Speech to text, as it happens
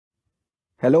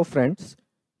Hello friends.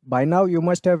 By now you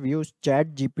must have used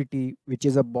ChatGPT, which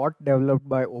is a bot developed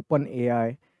by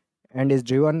OpenAI and is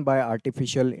driven by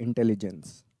artificial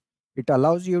intelligence. It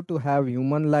allows you to have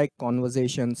human-like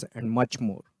conversations and much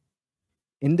more.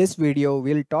 In this video,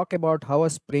 we'll talk about how a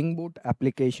Spring Boot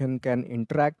application can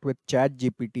interact with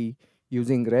ChatGPT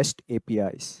using REST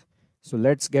APIs. So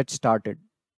let's get started.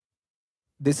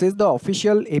 This is the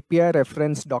official API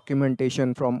reference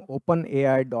documentation from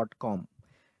openai.com.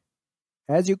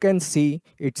 As you can see,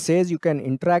 it says you can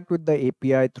interact with the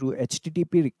API through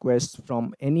HTTP requests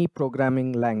from any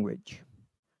programming language.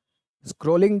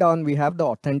 Scrolling down, we have the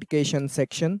authentication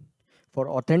section. For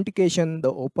authentication,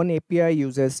 the OpenAPI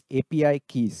uses API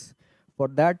keys. For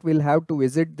that, we'll have to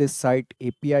visit this site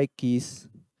API keys,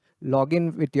 log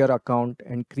in with your account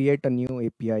and create a new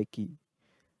API key.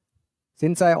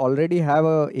 Since I already have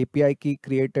a API key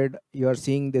created, you are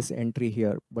seeing this entry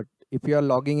here. But if you are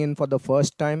logging in for the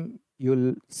first time,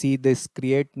 you'll see this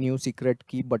create new secret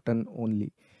key button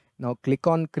only. Now click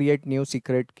on create new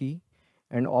secret key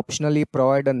and optionally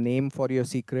provide a name for your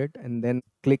secret and then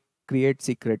click create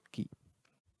secret key.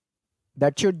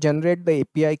 That should generate the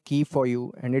API key for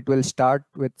you, and it will start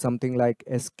with something like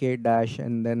SK dash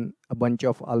and then a bunch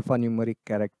of alphanumeric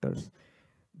characters.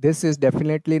 This is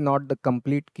definitely not the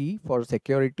complete key for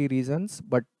security reasons,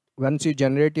 but once you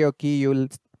generate your key, you will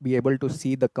be able to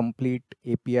see the complete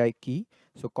API key.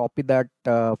 So copy that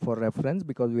for reference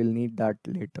because we'll need that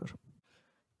later.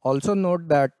 Also note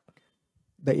that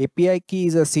the API key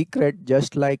is a secret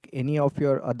just like any of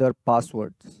your other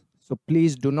passwords. So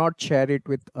please do not share it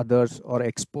with others or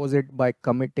expose it by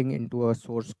committing into a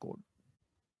source code.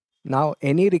 Now,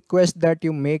 any request that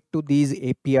you make to these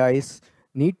APIs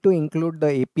need to include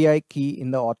the API key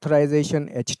in the authorization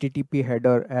HTTP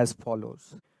header as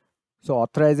follows. So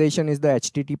authorization is the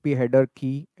HTTP header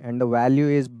key and the value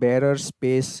is bearer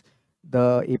space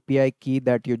the API key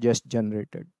that you just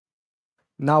generated.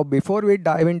 Now, before we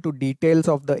dive into details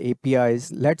of the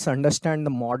APIs, let's understand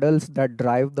the models that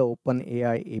drive the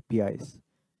OpenAI APIs.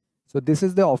 So this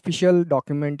is the official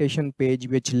documentation page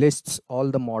which lists all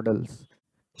the models,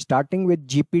 starting with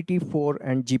GPT-4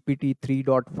 and GPT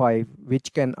 3.5,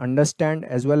 which can understand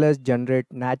as well as generate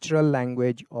natural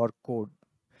language or code.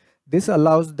 This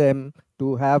allows them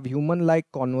to have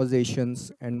human-like conversations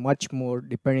and much more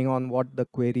depending on what the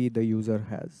query the user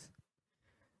has.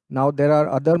 Now there are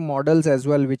other models as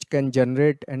well which can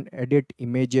generate and edit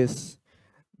images.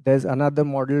 There's another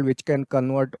model which can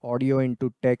convert audio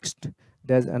into text.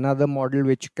 There's another model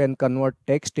which can convert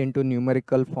text into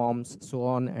numerical forms, so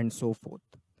on and so forth.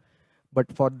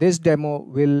 But for this demo,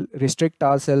 we'll restrict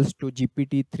ourselves to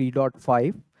GPT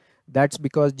 3.5. That's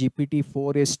because GPT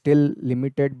 4 is still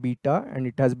limited beta and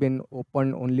it has been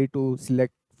opened only to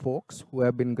select folks who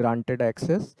have been granted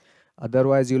access.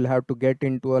 Otherwise, you'll have to get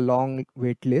into a long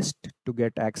wait list to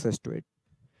get access to it.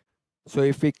 So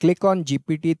if we click on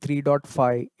GPT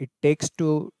 3.5, it takes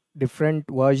to different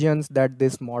versions that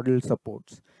this model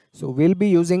supports. So we'll be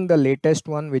using the latest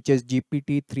one, which is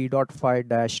GPT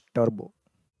 3.5-Turbo.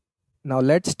 Now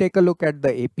let's take a look at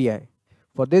the API.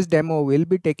 For this demo, we'll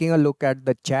be taking a look at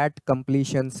the chat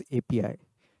completions API,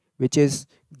 which is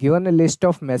given a list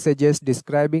of messages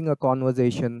describing a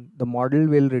conversation, the model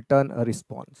will return a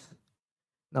response.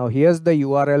 Now here's the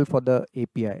URL for the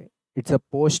API. It's a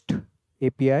post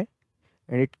API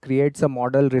and it creates a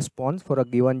model response for a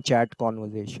given chat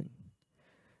conversation.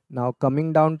 Now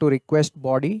coming down to request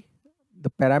body,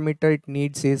 the parameter it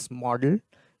needs is model,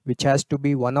 which has to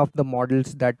be one of the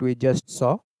models that we just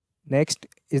saw. Next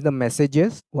is the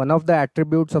messages. One of the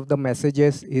attributes of the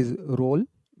messages is role,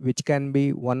 which can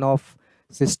be one of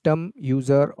system,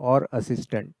 user or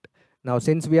assistant. Now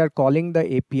since we are calling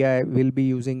the API, we'll be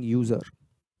using user.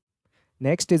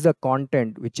 Next is the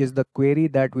content, which is the query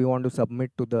that we want to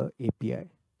submit to the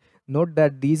API. Note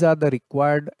that these are the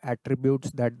required attributes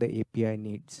that the API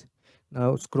needs.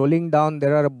 Now scrolling down,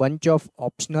 there are a bunch of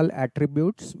optional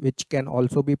attributes which can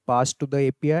also be passed to the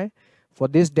API. For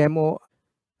this demo,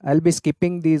 I'll be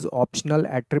skipping these optional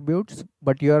attributes,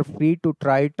 but you are free to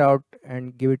try it out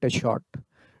and give it a shot.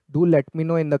 Do let me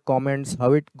know in the comments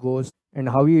how it goes and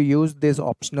how you use these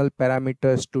optional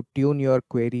parameters to tune your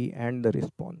query and the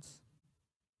response.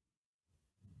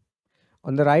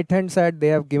 On the right hand side, they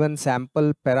have given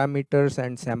sample parameters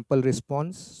and sample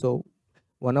response. So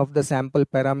one of the sample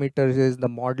parameters is the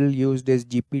model used is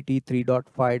GPT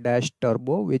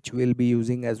 3.5-Turbo, which we'll be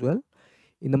using as well.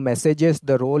 In the messages,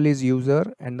 the role is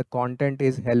user and the content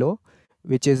is hello,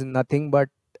 which is nothing but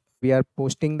we are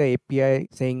posting the API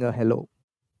saying a hello.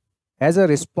 As a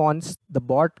response, the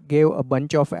bot gave a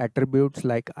bunch of attributes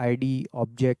like ID,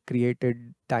 object,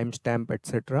 created, timestamp,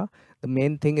 etc. The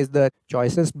main thing is the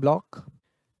choices block,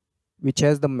 which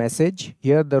has the message.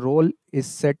 Here the role is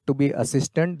set to be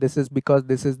assistant. This is because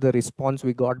this is the response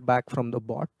we got back from the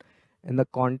bot. And the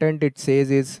content it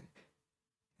says is,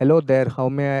 hello there, how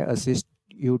may I assist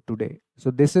you today? So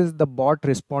this is the bot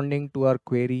responding to our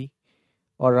query,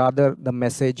 or rather the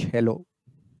message hello.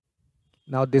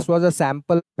 Now this was a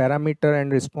sample parameter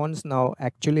and response. Now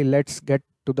actually let's get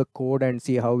to the code and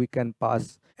see how we can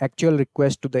pass actual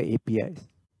request to the APIs.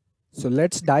 So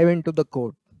let's dive into the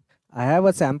code. I have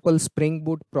a sample Spring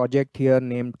Boot project here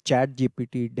named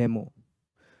ChatGPT demo.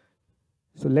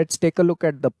 So let's take a look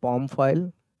at the POM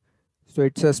file. So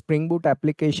it's a Spring Boot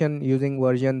application using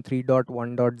version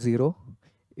 3.1.0.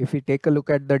 If we take a look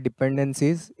at the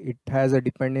dependencies, it has a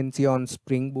dependency on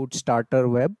Spring Boot starter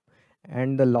web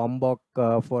and the Lombok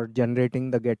for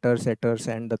generating the getters, setters,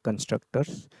 and the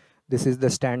constructors. This is the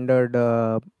standard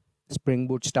Spring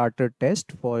Boot starter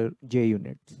test for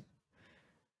JUnits.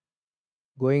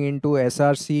 Going into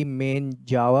SRC main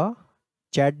Java,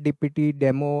 ChatGPT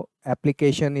demo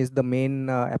application is the main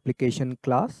application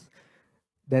class.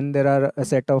 Then there are a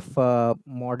set of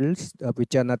models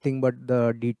which are nothing but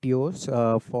the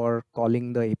DTOs for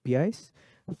calling the APIs.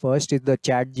 First is the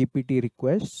ChatGPT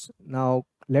requests. Now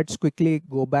let's quickly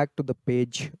go back to the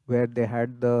page where they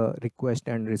had the request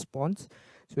and response.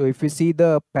 So if you see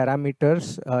the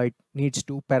parameters, it needs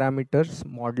two parameters,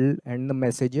 model and the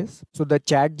messages. So the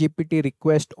ChatGPT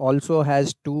request also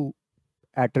has two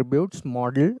attributes,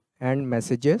 model and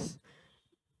messages.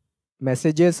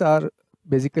 Messages are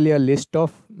basically a list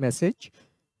of message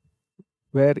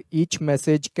where each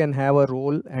message can have a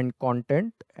role and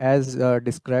content as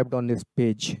described on this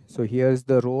page. So here's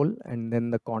the role and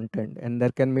then the content, and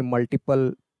there can be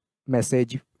multiple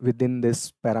message within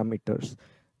this parameters,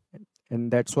 and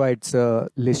that's why it's a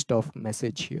list of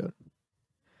message here.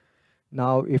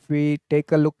 Now if we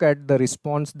take a look at the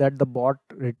response that the bot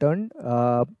returned,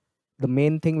 the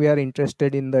main thing we are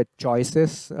interested in the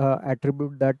choices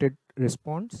attribute that it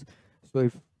responds. So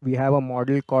if we have a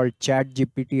model called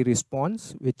ChatGPT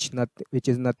response, which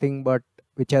has nothing but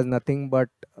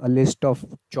a list of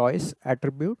choice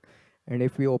attribute, and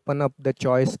if we open up the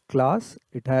choice class,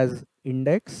 it has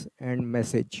index and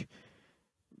message,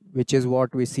 which is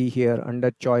what we see here.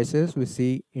 Under choices we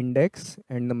see index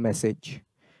and the message,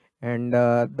 and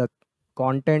the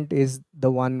content is the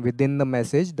one within the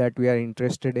message that we are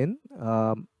interested in,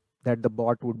 that the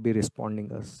bot would be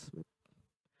responding us with.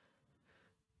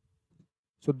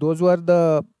 So those were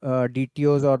the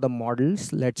DTOs or the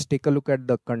models. Let's take a look at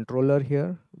the controller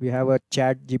here. We have a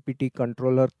ChatGPT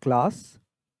controller class,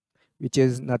 which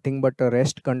is nothing but a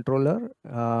REST controller,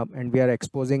 and we are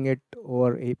exposing it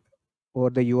over the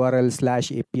URL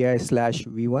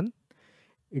 /API/v1.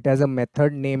 It has a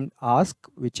method named ask,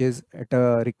 which is at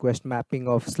a request mapping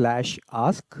of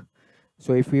 /ask.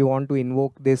 So if we want to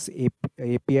invoke this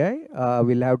API,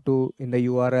 we'll have to, in the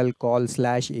URL, call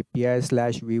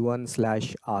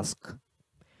 /API/v1/ask.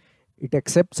 It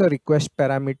accepts a request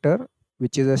parameter,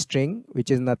 which is a string, which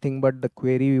is nothing but the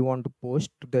query we want to post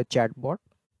to the chatbot.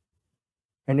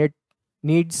 And it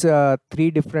needs three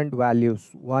different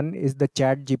values. One is the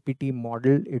ChatGPT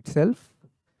model itself.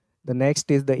 The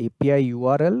next is the API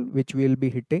URL, which we'll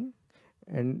be hitting.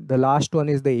 And the last one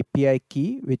is the API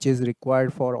key, which is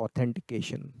required for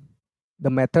authentication. The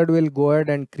method will go ahead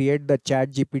and create the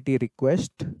ChatGPT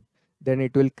request. Then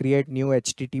it will create new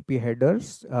HTTP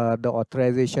headers, the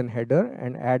authorization header,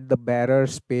 and add the bearer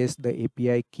space the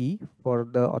API key for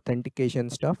the authentication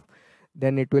stuff.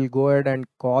 Then it will go ahead and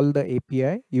call the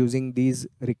API using these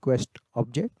request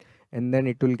object, and then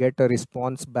it will get a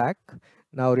response back.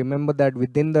 Now remember that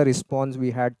within the response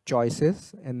we had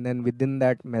choices, and then within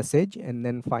that message, and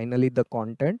then finally the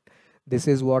content. This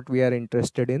is what we are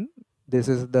interested in. This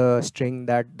is the string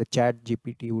that the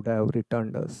ChatGPT would have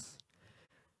returned us.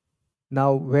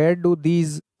 Now where do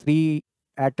these three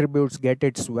attributes get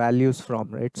its values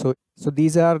from, right? So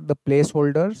these are the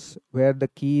placeholders where the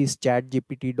key is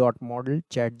ChatGPT.model,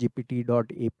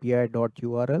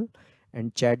 ChatGPT.API.URL,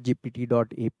 and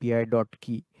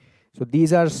ChatGPT.API.key. So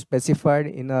these are specified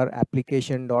in our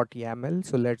application.yaml.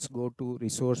 So let's go to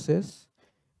resources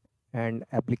and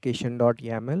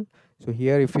application.yaml. So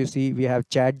here if you see, we have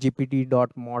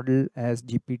ChatGPT.model as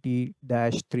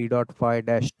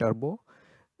GPT-3.5-turbo.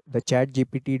 The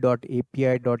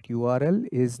ChatGPT.API.URL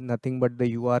is nothing but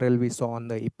the URL we saw on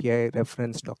the API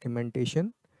reference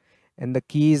documentation. And the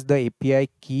key is the API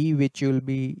key which you will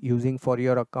be using for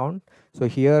your account. So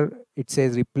here it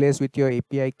says replace with your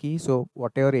API key. So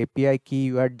whatever API key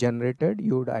you had generated,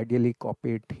 you would ideally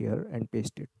copy it here and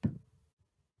paste it.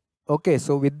 Okay,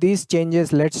 so with these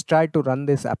changes, let's try to run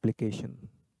this application.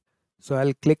 So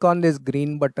I'll click on this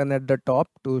green button at the top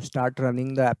to start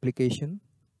running the application.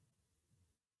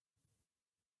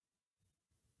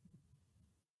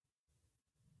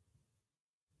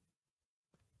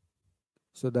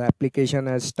 So the application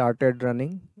has started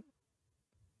running.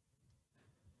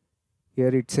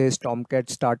 Here it says Tomcat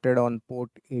started on port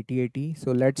 8080.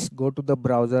 So let's go to the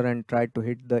browser and try to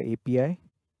hit the API.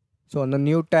 So on the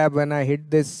new tab, when I hit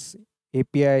this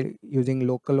API using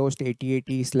localhost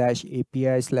 8080 slash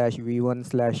API slash v1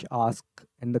 slash ask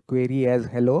and the query as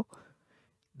hello,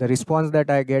 the response that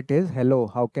I get is hello,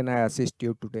 how can I assist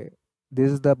you today?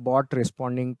 This is the bot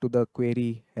responding to the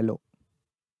query hello.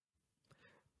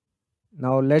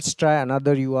 Now let's try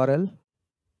another URL.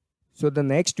 So the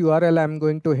next URL I'm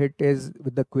going to hit is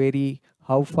with the query,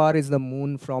 how far is the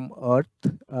moon from Earth?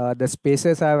 The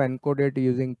spaces I have encoded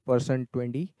using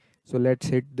 %20. So let's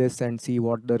hit this and see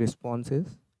what the response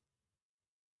is.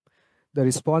 The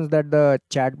response that the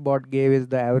chatbot gave is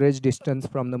the average distance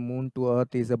from the moon to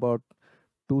Earth is about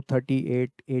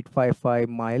 238,855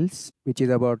 miles, which is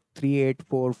about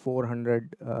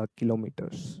 384,400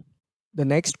 kilometers. The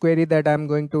next query that I'm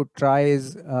going to try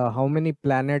is how many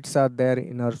planets are there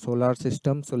in our solar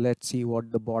system. So let's see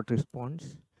what the bot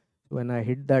responds. So when I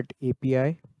hit that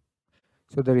API,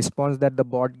 so the response that the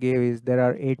bot gave is there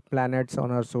are 8 planets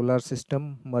on our solar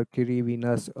system: Mercury,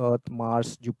 Venus, Earth,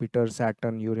 Mars, Jupiter,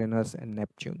 Saturn, Uranus, and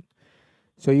Neptune.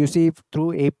 So you see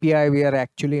through API, we are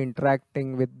actually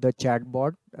interacting with the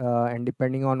chatbot and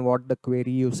depending on what the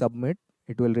query you submit,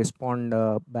 it will respond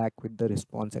back with the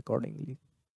response accordingly.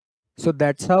 So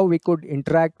that's how we could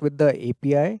interact with the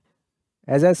API.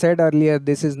 As I said earlier,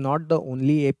 this is not the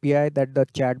only API that the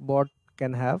chatbot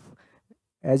can have.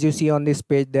 As you see on this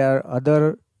page, there are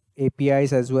other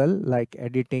APIs as well, like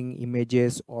editing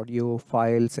images, audio,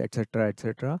 files, etc.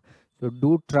 etc. So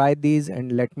do try these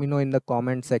and let me know in the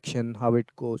comment section how it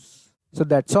goes. So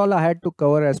that's all I had to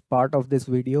cover as part of this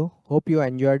video. Hope you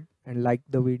enjoyed and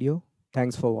liked the video.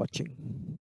 Thanks for watching.